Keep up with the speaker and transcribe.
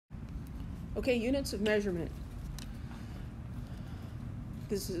Okay, units of measurement.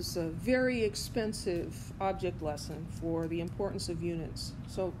 This is a very expensive object lesson for the importance of units.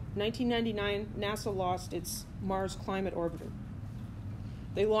 So 1999, NASA lost its Mars Climate Orbiter.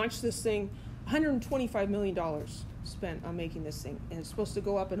 They launched this thing, $125 million spent on making this thing. And it's supposed to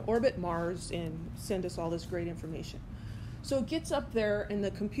go up and orbit Mars and send us all this great information. So it gets up there and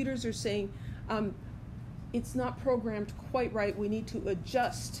the computers are saying, it's not programmed quite right. We need to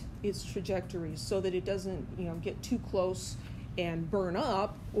adjust its trajectory so that it doesn't, get too close and burn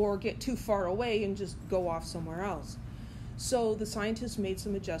up or get too far away and just go off somewhere else. So the scientists made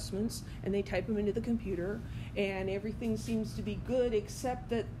some adjustments and they type them into the computer and everything seems to be good except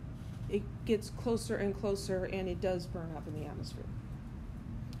that it gets closer and closer and it does burn up in the atmosphere.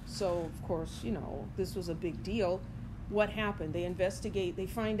 So of course, this was a big deal. What happened? They investigate, they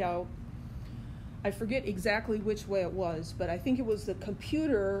find out, I forget exactly which way it was, but I think it was the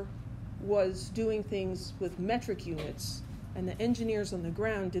computer was doing things with metric units and the engineers on the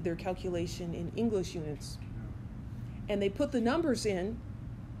ground did their calculation in English units. And they put the numbers in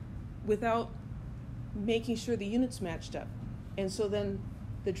without making sure the units matched up. And so then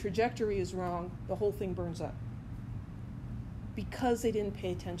the trajectory is wrong, the whole thing burns up. Because they didn't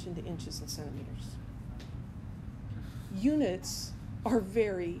pay attention to inches and centimeters. Units are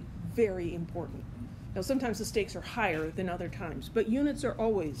very, very important. Now, sometimes the stakes are higher than other times, but units are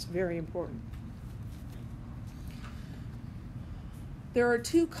always very important. There are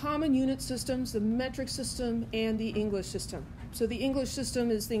two common unit systems, the metric system and the English system. So the English system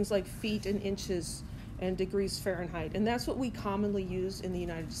is things like feet and inches and degrees Fahrenheit, and that's what we commonly use in the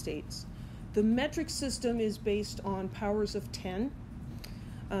United States. The metric system is based on powers of 10.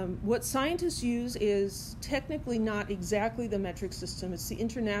 What scientists use is technically not exactly the metric system. It's the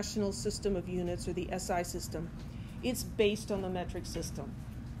International System of Units, or the SI system. It's based on the metric system.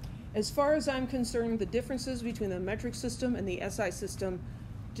 As far as I'm concerned, the differences between the metric system and the SI system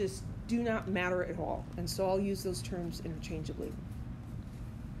just do not matter at all, and so I'll use those terms interchangeably.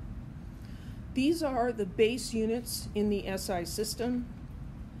 These are the base units in the SI system.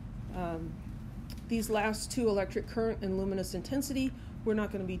 These last two, electric current and luminous intensity, we're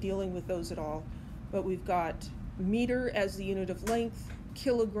not going to be dealing with those at all, but we've got meter as the unit of length,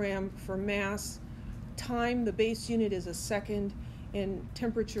 kilogram for mass, time, the base unit is a second, and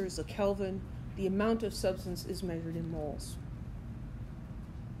temperature is a Kelvin. The amount of substance is measured in moles.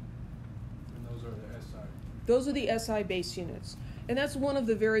 And those are the SI? Those are the SI base units. And that's one of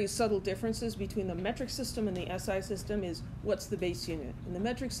the very subtle differences between the metric system and the SI system is what's the base unit. In the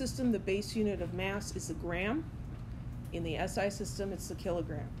metric system, the base unit of mass is the gram. In the SI system, it's the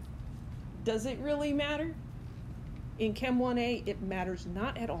kilogram. Does it really matter? In Chem 1A, it matters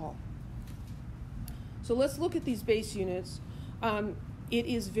not at all. So let's look at these base units. It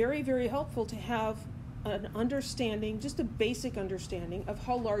is very, very helpful to have an understanding, just a basic understanding of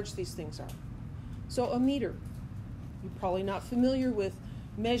how large these things are. So a meter. You're probably not familiar with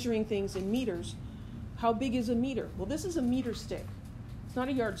measuring things in meters. How big is a meter? Well, this is a meter stick. It's not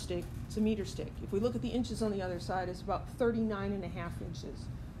a yardstick, it's a meter stick. If we look at the inches on the other side, it's about 39.5 inches.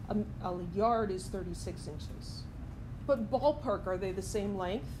 A yard is 36 inches. But ballpark, are they the same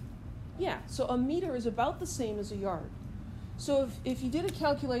length? Yeah, so a meter is about the same as a yard. So if you did a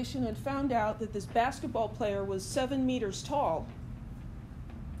calculation and found out that this basketball player was 7 meters tall,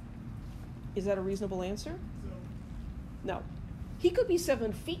 is that a reasonable answer? No. He could be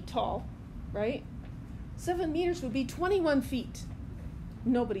 7 feet tall, right? 7 meters would be 21 feet.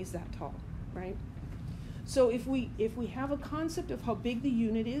 Nobody's that tall, right? So if we have a concept of how big the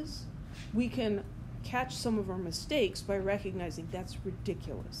unit is, we can catch some of our mistakes by recognizing that's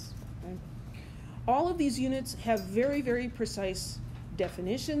ridiculous, right? All of these units have very, very precise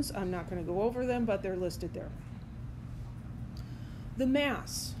definitions. I'm not going to go over them, but they're listed there. The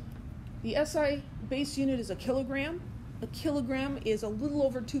mass. The SI base unit is a kilogram. A kilogram is a little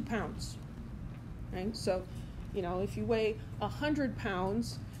over 2 pounds, right? So, if you weigh 100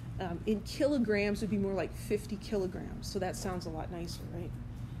 pounds, in kilograms would be more like 50 kilograms. So that sounds a lot nicer, right?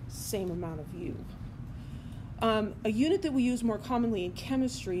 Same amount of U. A unit that we use more commonly in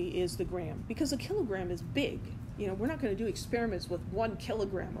chemistry is the gram, because a kilogram is big. We're not going to do experiments with 1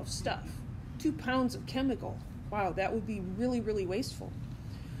 kilogram of stuff. 2 pounds of chemical. Wow, that would be really, really wasteful.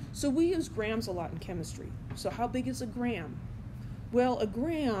 So we use grams a lot in chemistry. So how big is a gram? Well, a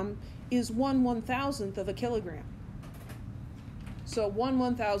gram is 1/1000th of a kilogram. So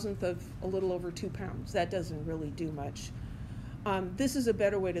 1/1000th of a little over 2 pounds. That doesn't really do much. This is a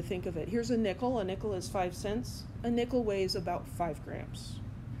better way to think of it. Here's a nickel. A nickel is 5 cents. A nickel weighs about 5 grams.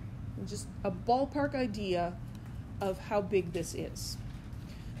 And just a ballpark idea of how big this is.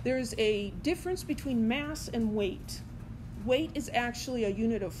 There's a difference between mass and weight. Weight is actually a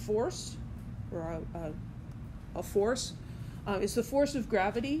unit of force, or a force. It's the force of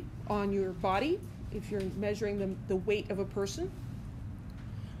gravity on your body if you're measuring the weight of a person.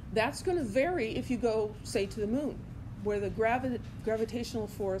 That's going to vary if you go, say, to the moon, where the gravitational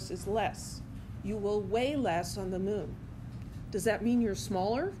force is less. You will weigh less on the moon. Does that mean you're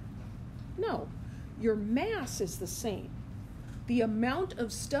smaller? No. Your mass is the same. The amount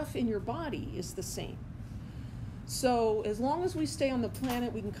of stuff in your body is the same. So as long as we stay on the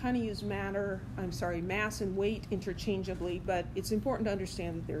planet, we can kind of use mass and weight interchangeably, but it's important to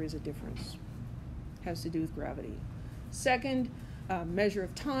understand that there is a difference. It has to do with gravity. Second, measure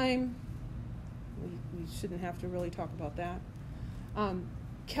of time. We shouldn't have to really talk about that.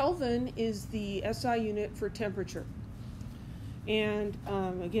 Kelvin is the SI unit for temperature. And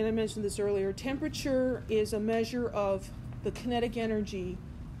again, I mentioned this earlier, temperature is a measure of the kinetic energy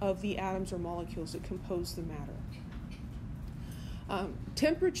of the atoms or molecules that compose the matter.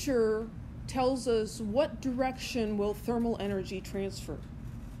 Temperature tells us what direction will thermal energy transfer.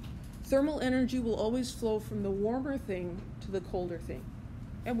 Thermal energy will always flow from the warmer thing to the colder thing.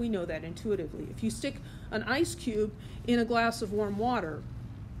 And we know that intuitively. If you stick an ice cube in a glass of warm water,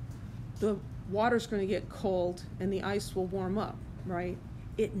 the water's going to get cold and the ice will warm up, right?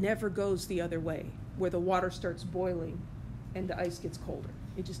 It never goes the other way, where the water starts boiling and the ice gets colder.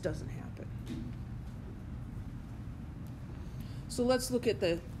 It just doesn't happen. So let's look at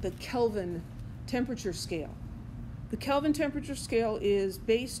the Kelvin temperature scale. The Kelvin temperature scale is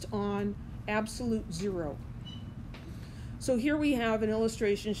based on absolute zero. So here we have an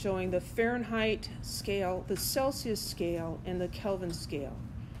illustration showing the Fahrenheit scale, the Celsius scale, and the Kelvin scale.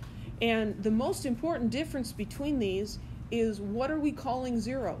 And the most important difference between these is, what are we calling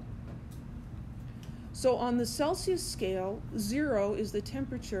zero? So on the Celsius scale, 0 is the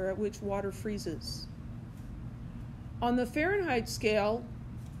temperature at which water freezes. On the Fahrenheit scale,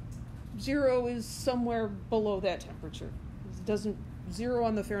 0 is somewhere below that temperature. 0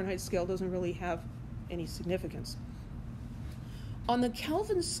 on the Fahrenheit scale doesn't really have any significance. On the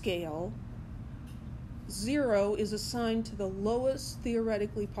Kelvin scale, 0 is assigned to the lowest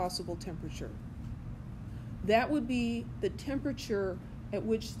theoretically possible temperature. That would be the temperature at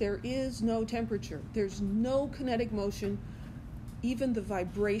which there is no temperature. There's no kinetic motion. Even the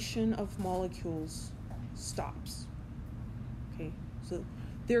vibration of molecules stops. Okay, so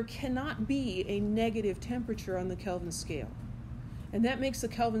there cannot be a negative temperature on the Kelvin scale. And that makes the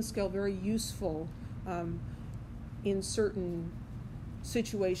Kelvin scale very useful in certain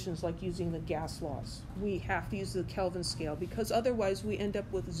situations, like using the gas laws. We have to use the Kelvin scale because otherwise we end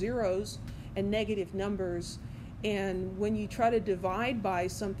up with zeros and negative numbers, and when you try to divide by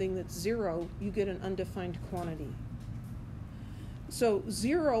something that's 0, you get an undefined quantity. So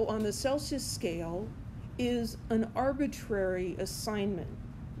 0 on the Celsius scale is an arbitrary assignment.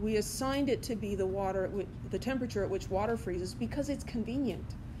 We assigned it to be the temperature at which water freezes because it's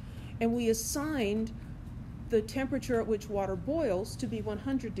convenient. And we assigned the temperature at which water boils to be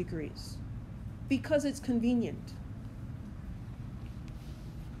 100 degrees because it's convenient.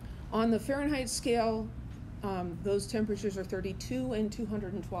 On the Fahrenheit scale, those temperatures are 32 and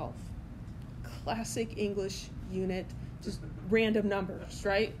 212. Classic English unit, just random numbers,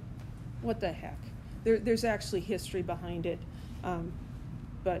 right? What the heck? There's actually history behind it,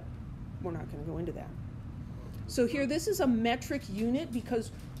 but we're not going to go into that. So here, this is a metric unit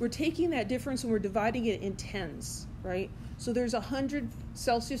because we're taking that difference and we're dividing it in tens, right? So there's 100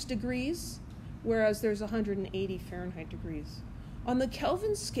 Celsius degrees, whereas there's 180 Fahrenheit degrees. On the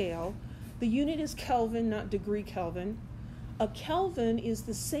Kelvin scale, the unit is Kelvin, not degree Kelvin. A Kelvin is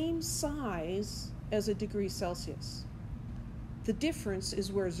the same size as a degree Celsius. The difference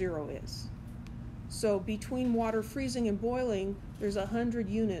is where 0 is. So between water freezing and boiling, there's 100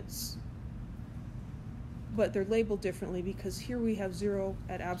 units, but they're labeled differently because here we have 0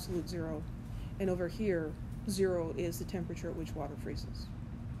 at absolute 0, and over here, 0 is the temperature at which water freezes.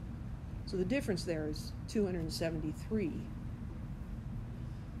 So the difference there is 273,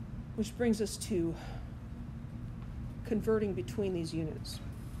 which brings us to converting between these units.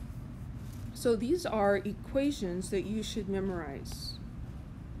 So these are equations that you should memorize.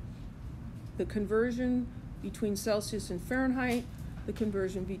 The conversion between Celsius and Fahrenheit, the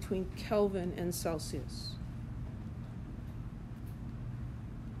conversion between Kelvin and Celsius.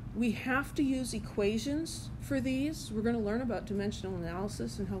 We have to use equations for these. We're going to learn about dimensional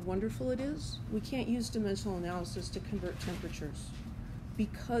analysis and how wonderful it is. We can't use dimensional analysis to convert temperatures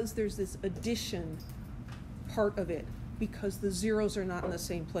because there's this addition part of it, because the zeros are not in the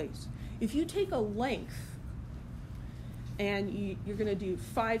same place. If you take a length and you're going to do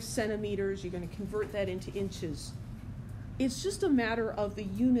 5 centimeters, you're going to convert that into inches. It's just a matter of the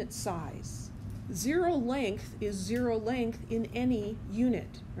unit size. Zero length is zero length in any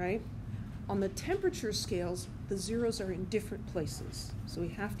unit, right? On the temperature scales, the zeros are in different places, so we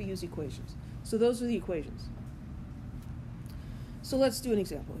have to use equations. So those are the equations. So let's do an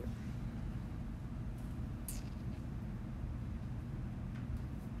example here.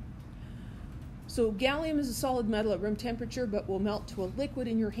 So gallium is a solid metal at room temperature, but will melt to a liquid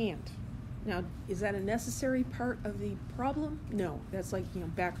in your hand. Now, is that a necessary part of the problem? No, that's like,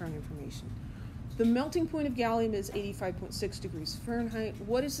 background information. The melting point of gallium is 85.6 degrees Fahrenheit.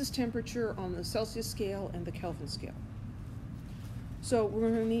 What is this temperature on the Celsius scale and the Kelvin scale? So we're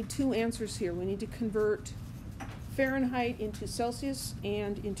going to need 2 answers here. We need to convert Fahrenheit into Celsius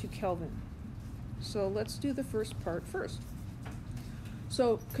and into Kelvin. So let's do the first part first.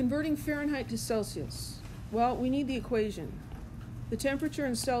 So converting Fahrenheit to Celsius. Well, we need the equation. The temperature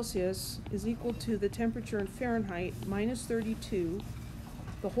in Celsius is equal to the temperature in Fahrenheit minus 32,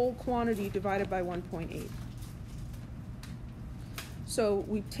 the whole quantity divided by 1.8. So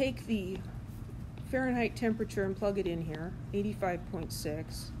we take the Fahrenheit temperature and plug it in here,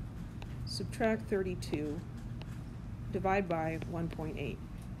 85.6, subtract 32, divide by 1.8.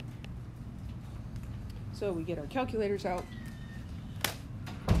 So we get our calculators out.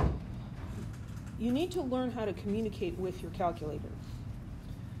 You need to learn how to communicate with your calculator.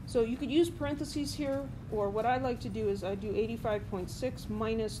 So you could use parentheses here, or what I like to do is I do 85.6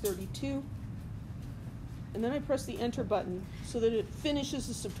 minus 32, and then I press the enter button so that it finishes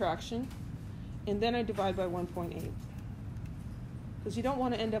the subtraction, and then I divide by 1.8. Because you don't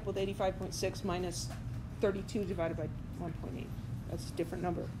want to end up with 85.6 minus 32 divided by 1.8. That's a different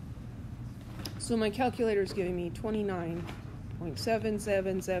number. So my calculator is giving me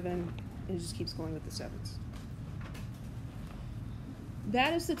 29.777, and it just keeps going with the sevens.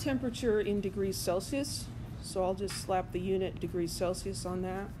 That is the temperature in degrees Celsius, so I'll just slap the unit degrees Celsius on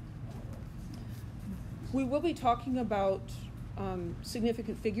that. We will be talking about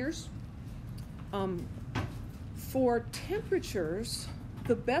significant figures. For temperatures,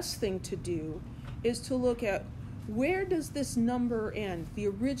 the best thing to do is to look at where does this number end, the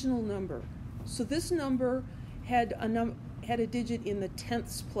original number. So this number had a digit in the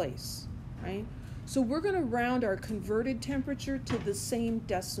tenths place, right? So we're going to round our converted temperature to the same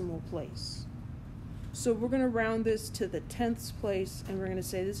decimal place. So we're going to round this to the tenths place, and we're going to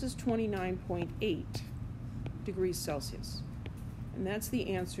say this is 29.8 degrees Celsius. And that's the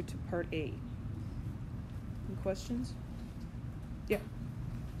answer to part A. Any questions? Yeah.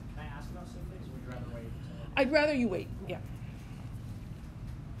 Can I ask about some things, or would you rather wait? I'd rather you wait, yeah.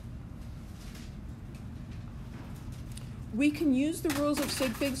 We can use the rules of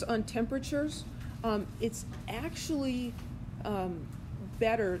sig figs on temperatures. It's actually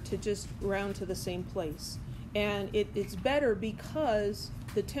better to just round to the same place. And it's better because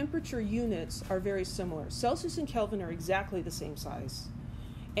the temperature units are very similar. Celsius and Kelvin are exactly the same size.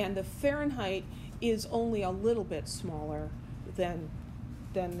 And the Fahrenheit is only a little bit smaller than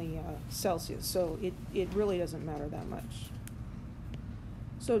the Celsius. So it really doesn't matter that much.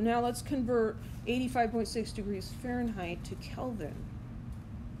 So now let's convert 85.6 degrees Fahrenheit to Kelvin.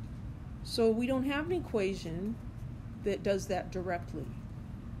 So we don't have an equation that does that directly.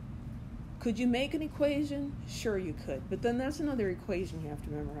 Could you make an equation? Sure you could, but then that's another equation you have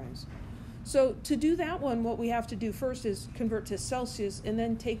to memorize. So to do that one, what we have to do first is convert to Celsius and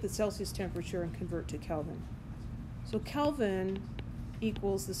then take the Celsius temperature and convert to Kelvin. So Kelvin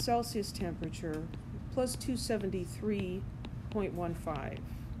equals the Celsius temperature plus 273.15.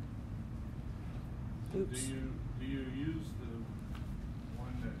 Oops. Do you use the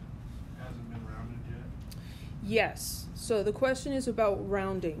one that hasn't been rounded yet? Yes. So the question is about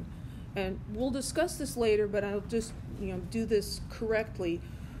rounding. And we'll discuss this later, but I'll just do this correctly.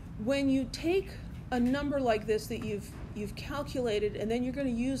 When you take a number like this that you've calculated and then you're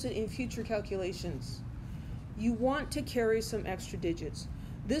going to use it in future calculations, you want to carry some extra digits.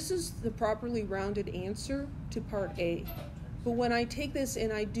 This is the properly rounded answer to part A. But when I take this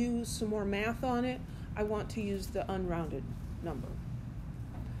and I do some more math on it, I want to use the unrounded number.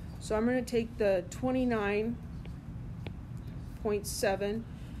 So I'm going to take the 29.7,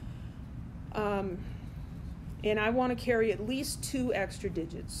 and I want to carry at least 2 extra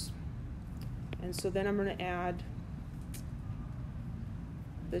digits. And so then I'm going to add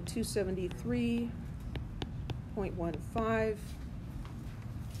the 273.15.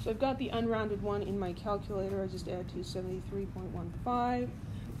 So I've got the unrounded one in my calculator. I just add 273.15,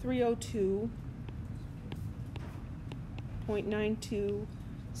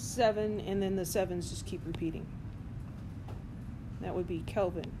 302.927, and then the sevens just keep repeating. That would be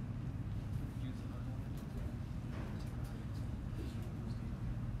Kelvin.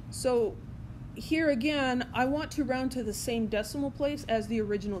 So here again, I want to round to the same decimal place as the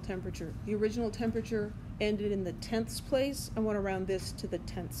original temperature. The original temperature ended in the tenths place. I want to round this to the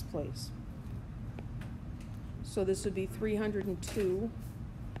tenths place. So this would be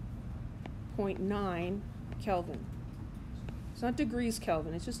 302.9 Kelvin. It's not degrees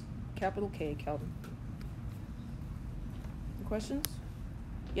Kelvin, it's just capital K Kelvin. Questions?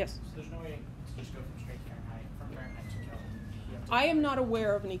 Yes? So there's no way to just go from Fahrenheit to Kelvin? I am not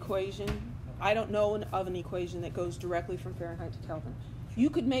aware of an equation. I don't know of an equation that goes directly from Fahrenheit to Kelvin. You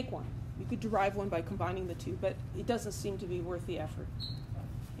could make one. You could derive one by combining the two, but it doesn't seem to be worth the effort.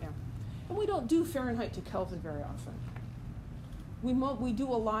 Yeah. And we don't do Fahrenheit to Kelvin very often. We do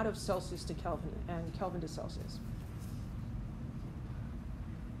a lot of Celsius to Kelvin and Kelvin to Celsius.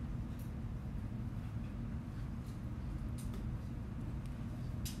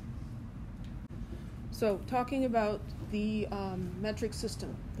 So talking about the metric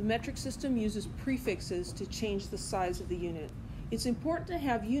system. The metric system uses prefixes to change the size of the unit. It's important to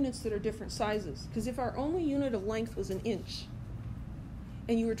have units that are different sizes, because if our only unit of length was an inch,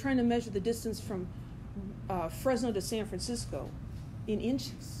 and you were trying to measure the distance from Fresno to San Francisco in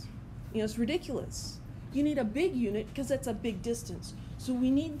inches, it's ridiculous. You need a big unit because that's a big distance. So we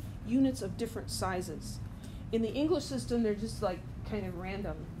need units of different sizes. In the English system, they're just like kind of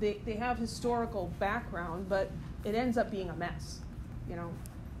random. They have historical background, but it ends up being a mess.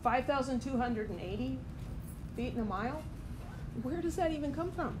 5,280 feet in a mile? Where does that even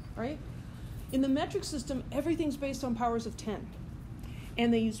come from, right? In the metric system, everything's based on powers of 10.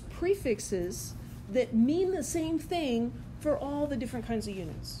 And they use prefixes that mean the same thing for all the different kinds of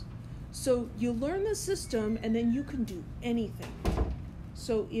units. So you learn the system, and then you can do anything.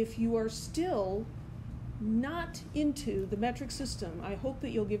 So if you are still not into the metric system, I hope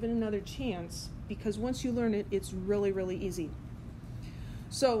that you'll give it another chance, because once you learn it, it's really, really easy.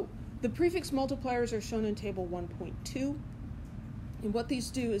 So the prefix multipliers are shown in table 1.2. And what these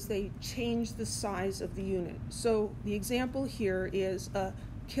do is they change the size of the unit. So the example here is a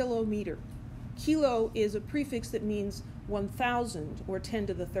kilometer. Kilo is a prefix that means 1,000 or 10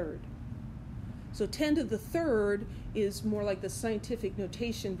 to the third. So 10 to the third is more like the scientific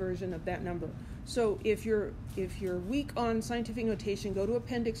notation version of that number. So if you're weak on scientific notation, go to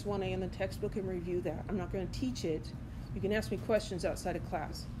Appendix 1A in the textbook and review that. I'm not going to teach it. You can ask me questions outside of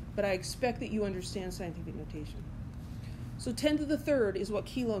class. But I expect that you understand scientific notation. So 10 to the third is what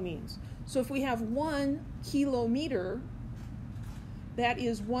kilo means. So if we have 1 kilometer, that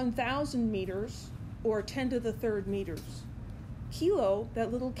is 1,000 meters, or 10 to the third meters. Kilo,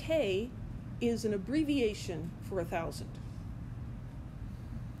 that little k, is an abbreviation for 1,000.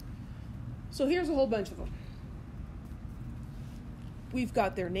 So here's a whole bunch of them. We've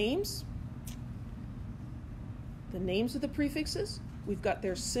got their names, the names of the prefixes. We've got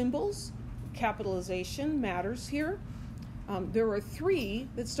their symbols. Capitalization matters here. There are 3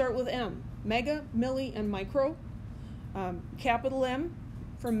 that start with M: mega, milli, and micro. Capital M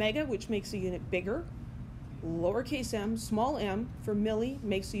for mega, which makes the unit bigger. Lowercase m, small m for milli,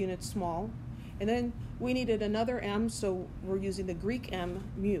 makes the unit small. And then we needed another m, so we're using the Greek m,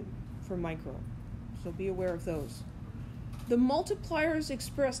 mu, for micro. So be aware of those. The multipliers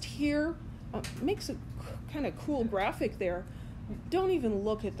expressed here makes a kind of cool graphic there. Don't even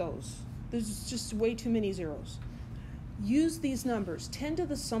look at those. There's just way too many zeros. Use these numbers, 10 to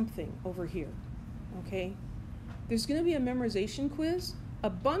the something over here, okay? There's going to be a memorization quiz. A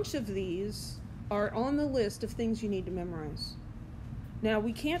bunch of these are on the list of things you need to memorize. Now,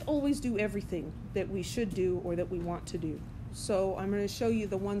 we can't always do everything that we should do or that we want to do. So I'm going to show you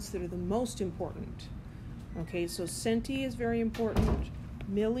the ones that are the most important. Okay, so centi is very important.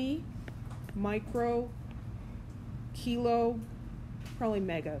 Milli, micro, kilo, probably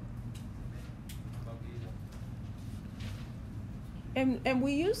mega. And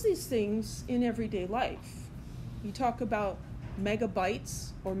we use these things in everyday life. You talk about megabytes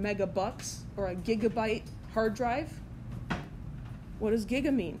or megabucks or a gigabyte hard drive. What does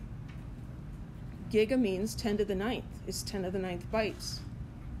giga mean? Giga means 10 to the 9th. It's 10 to the 9th bytes.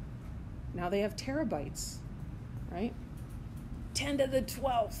 Now they have terabytes, right? 10 to the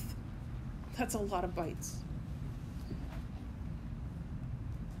 12th. That's a lot of bytes.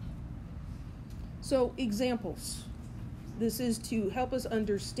 So examples. This is to help us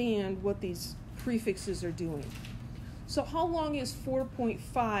understand what these prefixes are doing. So how long is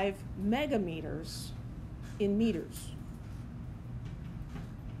 4.5 megameters in meters?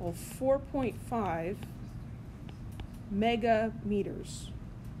 Well, 4.5 megameters.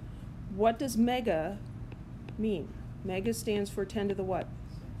 What does mega mean? Mega stands for 10 to the what?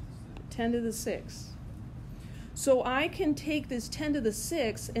 10 to the 6. So I can take this 10 to the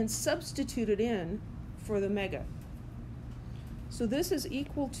 6 and substitute it in for the mega. So this is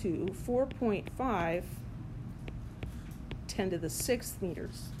equal to 4.5 10 to the 6th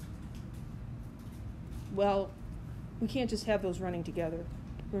meters. Well, we can't just have those running together.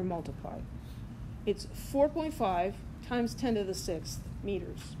 We're multiplied. It's 4.5 times 10 to the 6th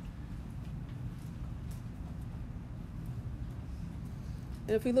meters.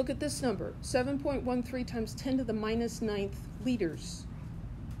 And if we look at this number, 7.13 times 10 to the minus 9th liters,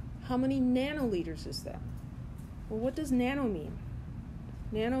 how many nanoliters is that? Well, what does nano mean?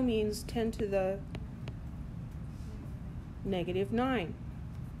 Nano means 10 to the negative 9.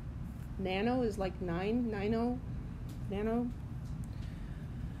 Nano is like 9, nano.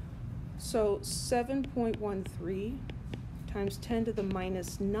 So 7.13 times 10 to the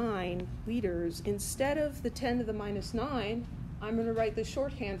minus 9 liters. Instead of the 10 to the minus 9, I'm going to write the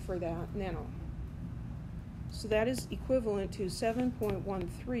shorthand for that, nano. So that is equivalent to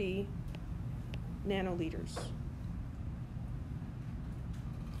 7.13 nanoliters.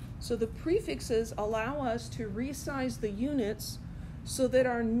 So the prefixes allow us to resize the units so that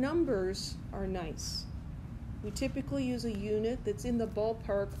our numbers are nice. We typically use a unit that's in the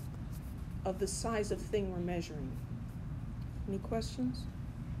ballpark of the size of thing we're measuring. Any questions?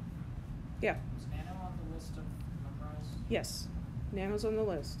 Yeah. Is nano on the list of numerals? Yes, nano's on the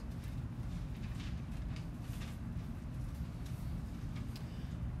list.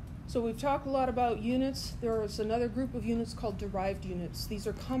 So we've talked a lot about units. There is another group of units called derived units. These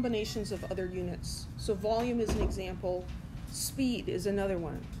are combinations of other units. So volume is an example. Speed is another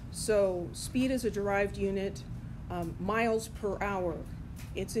one. So speed is a derived unit. Miles per hour.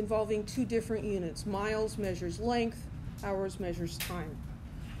 It's involving two different units. Miles measures length, hours measures time.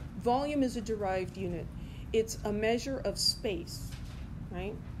 Volume is a derived unit. It's a measure of space,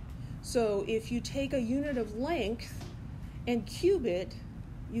 right? So if you take a unit of length and cube it,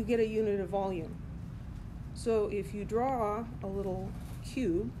 you get a unit of volume. So if you draw a little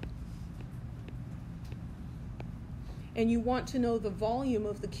cube and you want to know the volume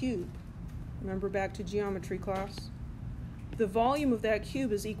of the cube, remember back to geometry class? The volume of that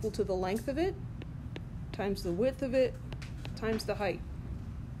cube is equal to the length of it times the width of it times the height.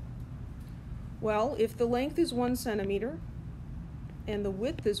 Well, if the length is 1 centimeter and the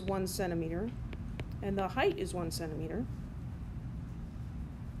width is 1 centimeter and the height is 1 centimeter,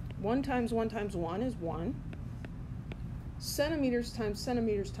 1 times 1 times 1 is 1. Centimeters times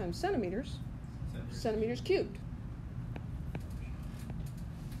centimeters times centimeters, centimeters cubed.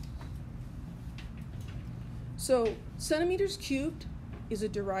 So centimeters cubed is a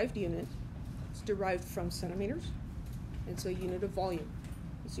derived unit. It's derived from centimeters. It's a unit of volume.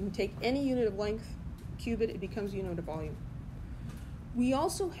 So you can take any unit of length, cube it, it becomes a unit of volume. We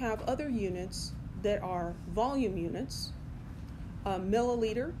also have other units that are volume units.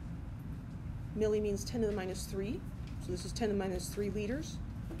 Milliliter. Milli means 10 to the minus 3. So this is 10 to the minus 3 liters.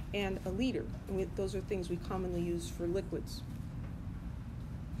 And a liter. And those are things we commonly use for liquids.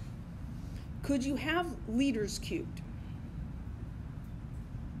 Could you have liters cubed?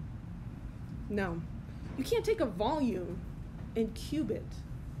 No. You can't take a volume and cube it.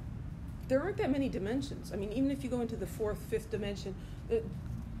 There aren't that many dimensions. I mean, even if you go into the 4th, 5th dimension,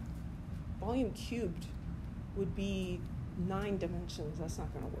 volume cubed would be 9 dimensions. That's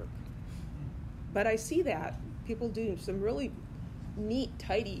not going to work. But I see that. People do some really neat,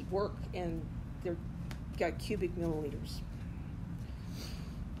 tidy work, and they've got cubic milliliters.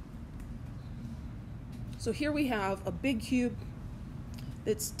 So here we have a big cube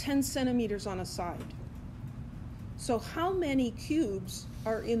that's 10 centimeters on a side. So how many cubes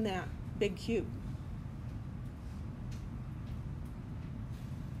are in that big cube?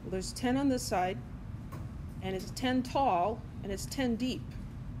 Well, there's 10 on this side, and it's 10 tall, and it's 10 deep,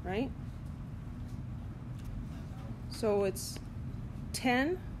 right? So it's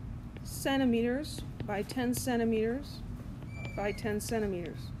 10 centimeters by 10 centimeters by 10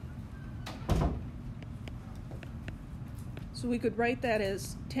 centimeters. So we could write that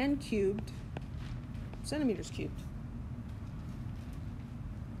as 10 cubed centimeters cubed.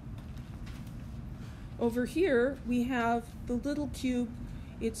 Over here, we have the little cube.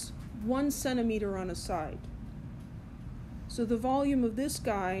 It's 1 centimeter on a side. So the volume of this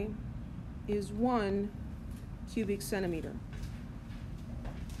guy is 1 cubic centimeter.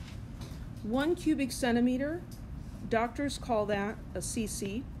 1 cubic centimeter, doctors call that a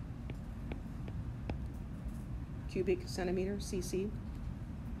cc. Cubic centimeter, cc.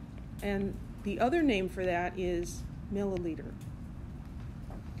 And the other name for that is milliliter.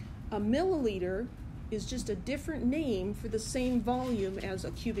 A milliliter is just a different name for the same volume as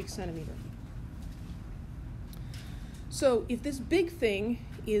a cubic centimeter. So if this big thing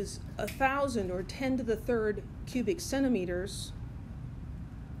is 1,000 or 10 to the third cubic centimeters,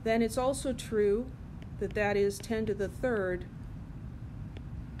 then it's also true that that is 10 to the third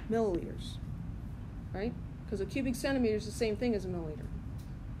milliliters, right? Because a cubic centimeter is the same thing as a milliliter.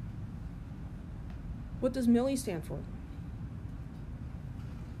 What does milli stand for?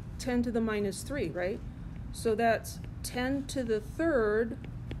 10 to the minus 3, right? So that's 10 to the third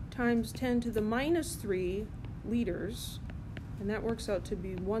times 10 to the minus 3 liters, and that works out to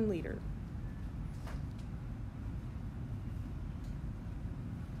be 1 liter.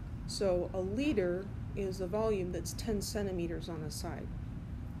 So a liter is a volume that's 10 centimeters on the side.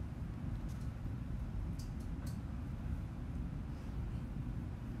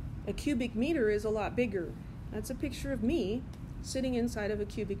 A cubic meter is a lot bigger. That's a picture of me sitting inside of a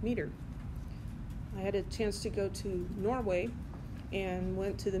cubic meter. I had a chance to go to Norway and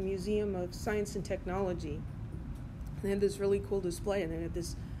went to the Museum of Science and Technology. They had this really cool display, and they had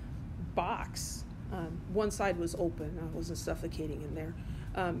this box. One side was open. I wasn't suffocating in there.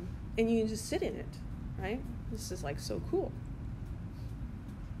 And you can just sit in it, right? This is like so cool.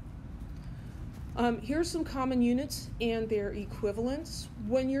 Here are some common units and their equivalents.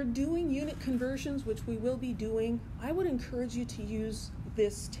 When you're doing unit conversions, which we will be doing, I would encourage you to use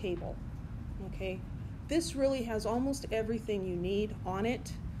this table, okay? This really has almost everything you need on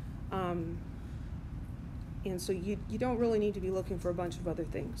it. And so you don't really need to be looking for a bunch of other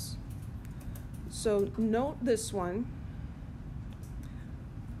things. So note this one.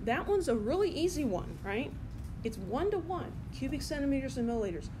 That one's a really easy one, right? It's 1-to-1. Cubic centimeters and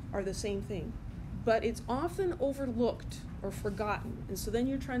milliliters are the same thing. But it's often overlooked or forgotten. And so then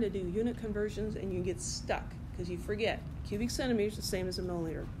you're trying to do unit conversions and you get stuck because you forget. Cubic centimeters is the same as a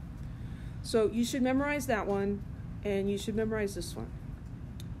milliliter. So you should memorize that one, and you should memorize this one.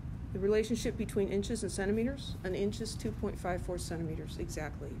 The relationship between inches and centimeters. An inch is 2.54 centimeters,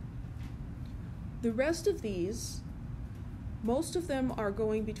 exactly. The rest of these, most of them are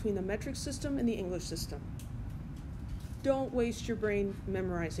going between the metric system and the English system. Don't waste your brain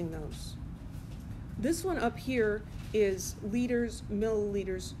memorizing those. This one up here is liters,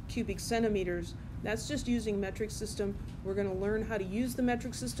 milliliters, cubic centimeters. That's just using metric system. We're going to learn how to use the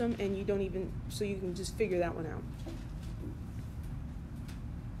metric system, and so you can just figure that one out.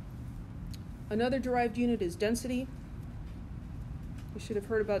 Another derived unit is density. You should have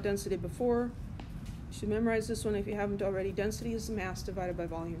heard about density before. You should memorize this one if you haven't already. Density is the mass divided by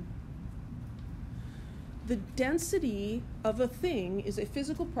volume. The density of a thing is a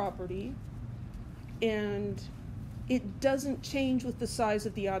physical property, and it doesn't change with the size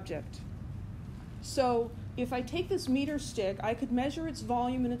of the object. So if I take this meter stick, I could measure its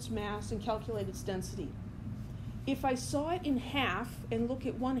volume and its mass and calculate its density. If I saw it in half and look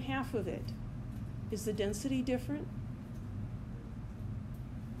at 1/2 of it, is the density different?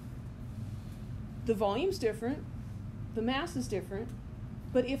 The volume's different, the mass is different,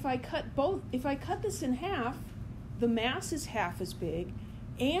 but if I cut this in half, the mass is half as big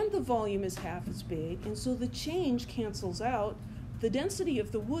and the volume is half as big, and so the change cancels out. The density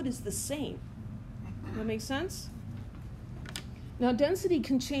of the wood is the same. That makes sense? Now, density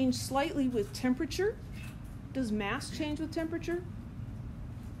can change slightly with temperature. Does mass change with temperature?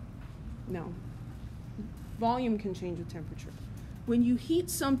 No. Volume can change with temperature. When you heat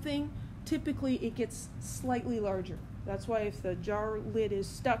something, typically it gets slightly larger. That's why if the jar lid is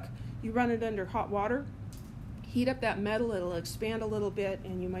stuck, you run it under hot water, heat up that metal, it'll expand a little bit,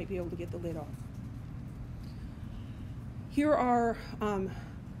 and you might be able to get the lid off. Here are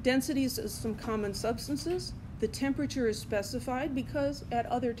densities of some common substances. The temperature is specified because at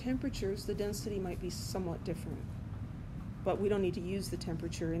other temperatures, the density might be somewhat different. But we don't need to use the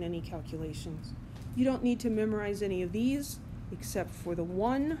temperature in any calculations. You don't need to memorize any of these except for the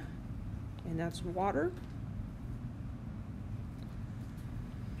one, and that's water.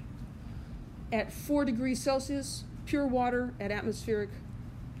 At 4 degrees Celsius, pure water at atmospheric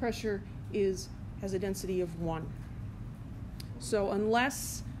pressure has a density of 1. So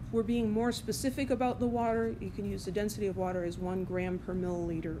unless we're being more specific about the water, you can use the density of water as 1 gram per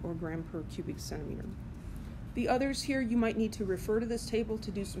milliliter or gram per cubic centimeter. The others here, you might need to refer to this table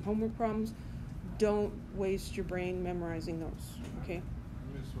to do some homework problems. Don't waste your brain memorizing those, okay?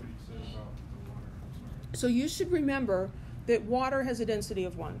 I missed what you said about the water. I'm sorry. So you should remember that water has a density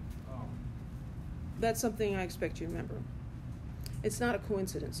of 1. Oh, That's something I expect you to remember. It's not a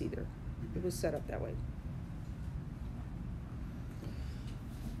coincidence either. It was set up that way.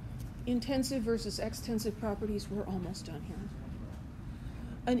 Intensive versus extensive properties. We're almost done here.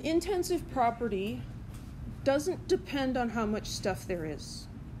 An intensive property doesn't depend on how much stuff there is.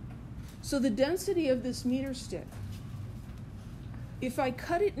 So the density of this meter stick, if I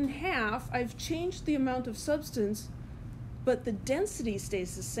cut it in half, I've changed the amount of substance, but the density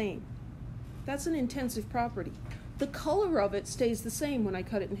stays the same. That's an intensive property. The color of it stays the same when I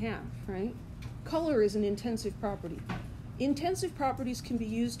cut it in half, right? Color is an intensive property. Intensive properties can be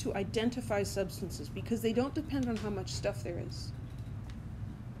used to identify substances because they don't depend on how much stuff there is.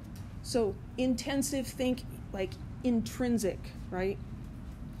 So intensive, think like intrinsic, right?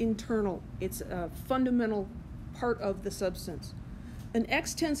 Internal. It's a fundamental part of the substance. An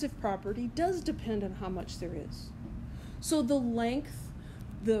extensive property does depend on how much there is. So the length,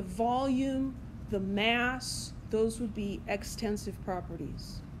 the volume, the mass, those would be extensive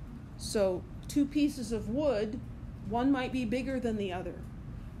properties. So 2 pieces of wood, one might be bigger than the other.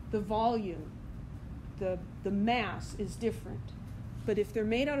 The volume, the mass is different. But if they're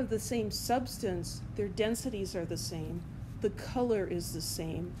made out of the same substance, their densities are the same. The color is the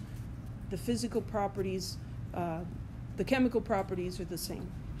same. The physical properties, the chemical properties are the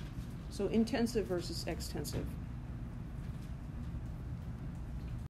same. So intensive versus extensive.